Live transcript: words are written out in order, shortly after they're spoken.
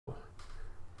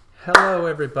Hello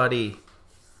everybody.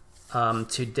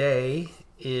 Today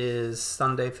is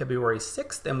Sunday, February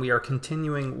 6th, and we are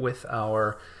continuing with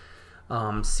our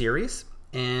series.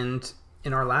 And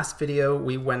in our last video,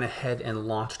 we went ahead and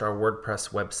launched our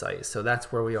WordPress website. So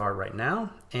that's where we are right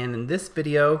now. And in this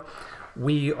video,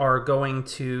 we are going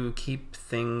to keep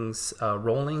things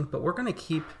rolling, but we're going to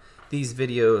keep these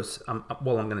videos,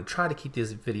 well, I'm going to try to keep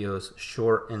these videos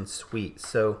short and sweet.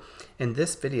 So in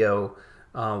this video,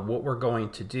 what we're going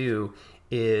to do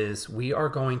is we are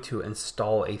going to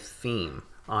install a theme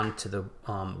onto the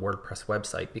WordPress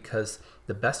website, because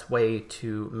the best way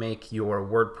to make your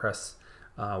WordPress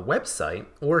website,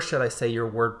 or should I say your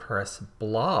WordPress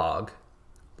blog,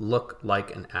 look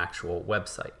like an actual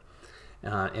website.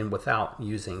 And without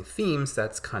using themes,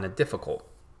 that's kind of difficult.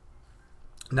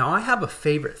 Now, I have a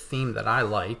favorite theme that I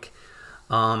like,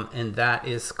 and that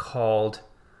is called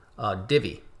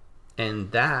Divi.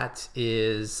 And that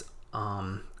is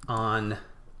on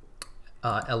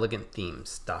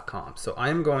elegantthemes.com. So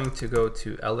I'm going to go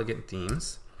to Elegant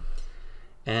Themes,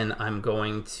 and I'm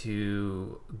going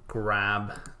to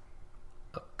grab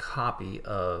a copy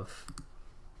of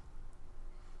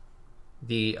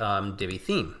the Divi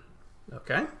theme.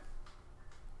 Okay.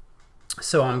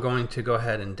 So I'm going to go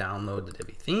ahead and download the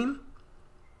Divi theme.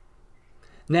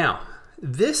 Now,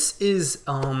 this is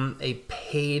a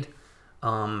paid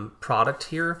product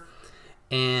here,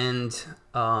 and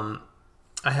I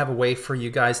have a way for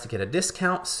you guys to get a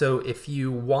discount. So if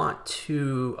you want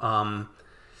to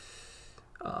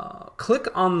click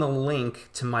on the link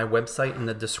to my website in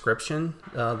the description,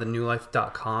 the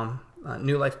newlife.com,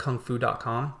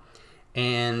 newlifekungfu.com,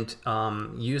 and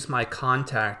use my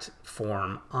contact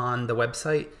form on the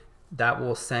website, that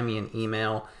will send me an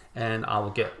email, and I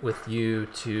will get with you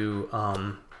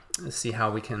to see how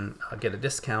we can get a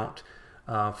discount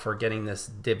for getting this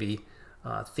Divi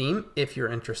theme, if you're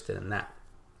interested in that.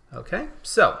 Okay,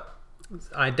 so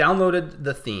I downloaded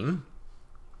the theme,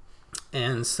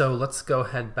 and so let's go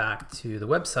ahead back to the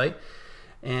website.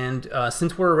 And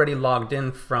since we're already logged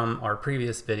in from our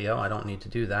previous video, I don't need to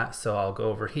do that. So I'll go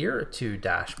over here to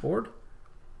Dashboard,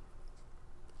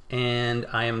 and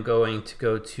I am going to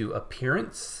go to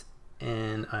Appearance,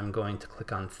 and I'm going to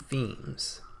click on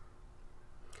Themes.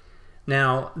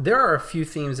 Now, there are a few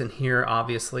themes in here.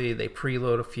 Obviously, they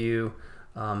preload a few,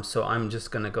 so I'm just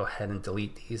going to go ahead and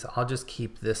delete these. I'll just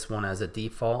keep this one as a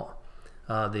default,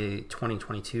 the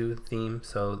 2022 theme.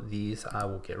 So these, I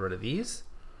will get rid of these.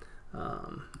 Let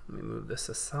me move this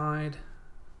aside.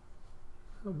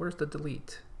 Oh, where's the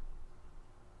delete?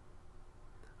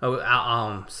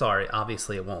 Oh, sorry.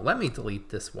 Obviously, it won't let me delete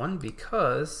this one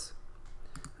because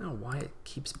I don't know why it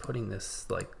keeps putting this,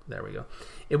 like, there we go.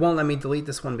 It won't let me delete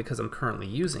this one because I'm currently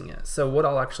using it. So what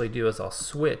I'll actually do is I'll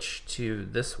switch to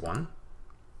this one,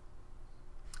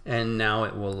 and now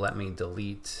it will let me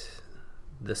delete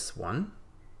this one.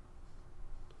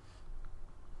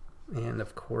 And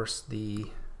of course,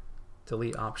 the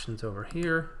delete options over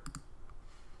here,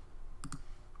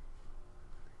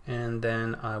 and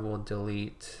then I will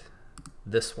delete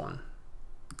this one.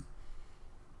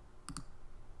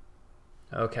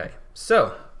 Okay,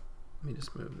 so let me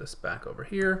just move this back over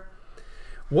here.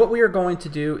 What we are going to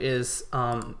do is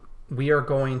we are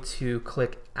going to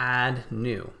click Add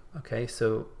New. Okay,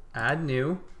 so Add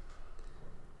New,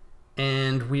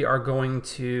 and we are going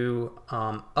to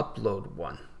upload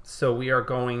one. So we are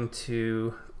going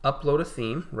to upload a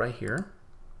theme right here.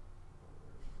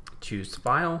 Choose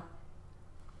File.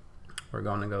 We're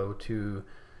going to go to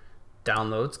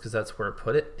Downloads because that's where I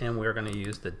put it, and we're going to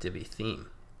use the Divi theme.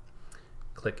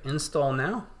 Click Install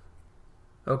now.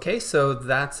 Okay, so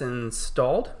that's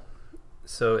installed.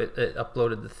 So it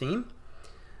uploaded the theme.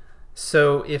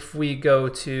 So if we go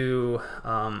to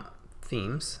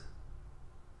Themes,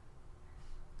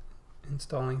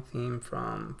 installing theme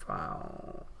from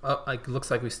file. Oh, it looks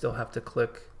like we still have to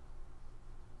click.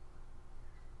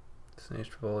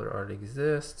 Destination folder already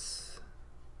exists.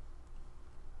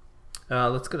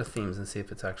 Let's go to themes and see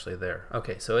if it's actually there.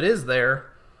 Okay, so it is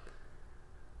there.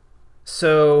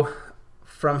 So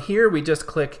from here, we just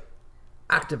click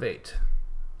Activate.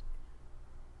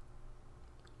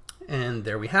 And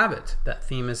there we have it. That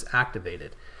theme is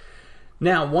activated.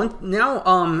 Now,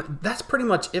 that's pretty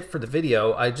much it for the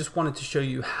video. I just wanted to show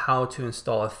you how to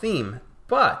install a theme.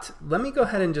 But let me go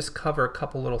ahead and just cover a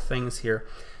couple little things here.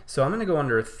 So I'm going to go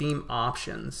under Theme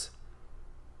Options,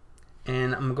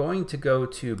 and I'm going to go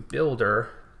to Builder,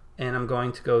 and I'm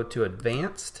going to go to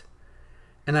Advanced,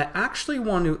 and I actually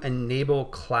want to enable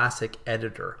Classic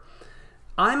Editor.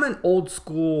 I'm an old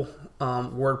school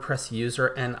WordPress user,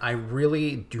 and I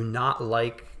really do not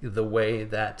like the way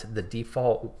that the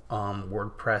default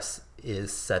WordPress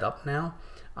is set up now.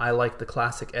 I like the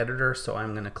classic editor, so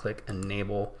I'm going to click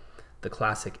enable the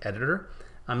classic editor.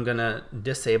 I'm going to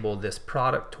disable this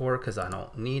product tour because I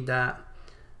don't need that.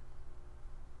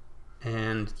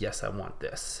 And yes, I want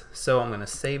this. So I'm going to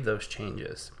save those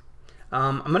changes.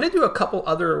 I'm going to do a couple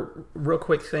other real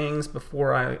quick things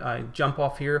before I jump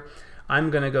off here. I'm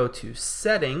going to go to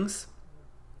settings,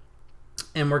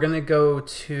 and we're going to go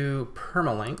to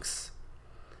permalinks,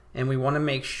 and we want to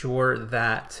make sure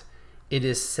that it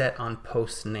is set on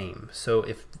post name. So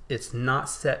if it's not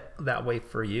set that way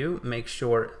for you, make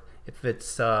sure if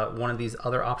it's one of these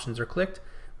other options are clicked,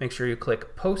 make sure you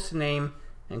click post name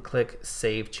and click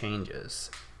save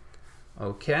changes.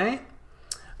 Okay.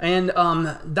 And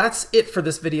that's it for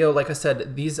this video. Like I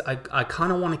said, I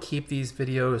kind of want to keep these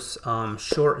videos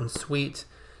short and sweet.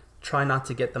 Try not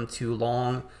to get them too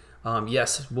long.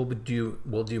 Yes, we'll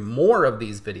do more of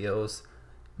these videos,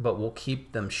 but we'll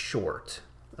keep them short.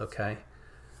 Okay.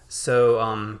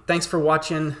 So thanks for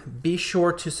watching. Be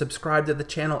sure to subscribe to the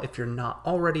channel if you're not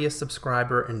already a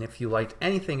subscriber, and if you liked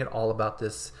anything at all about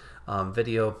this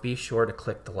video, be sure to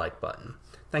click the like button.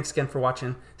 Thanks again for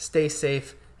watching. Stay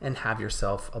safe and have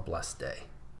yourself a blessed day.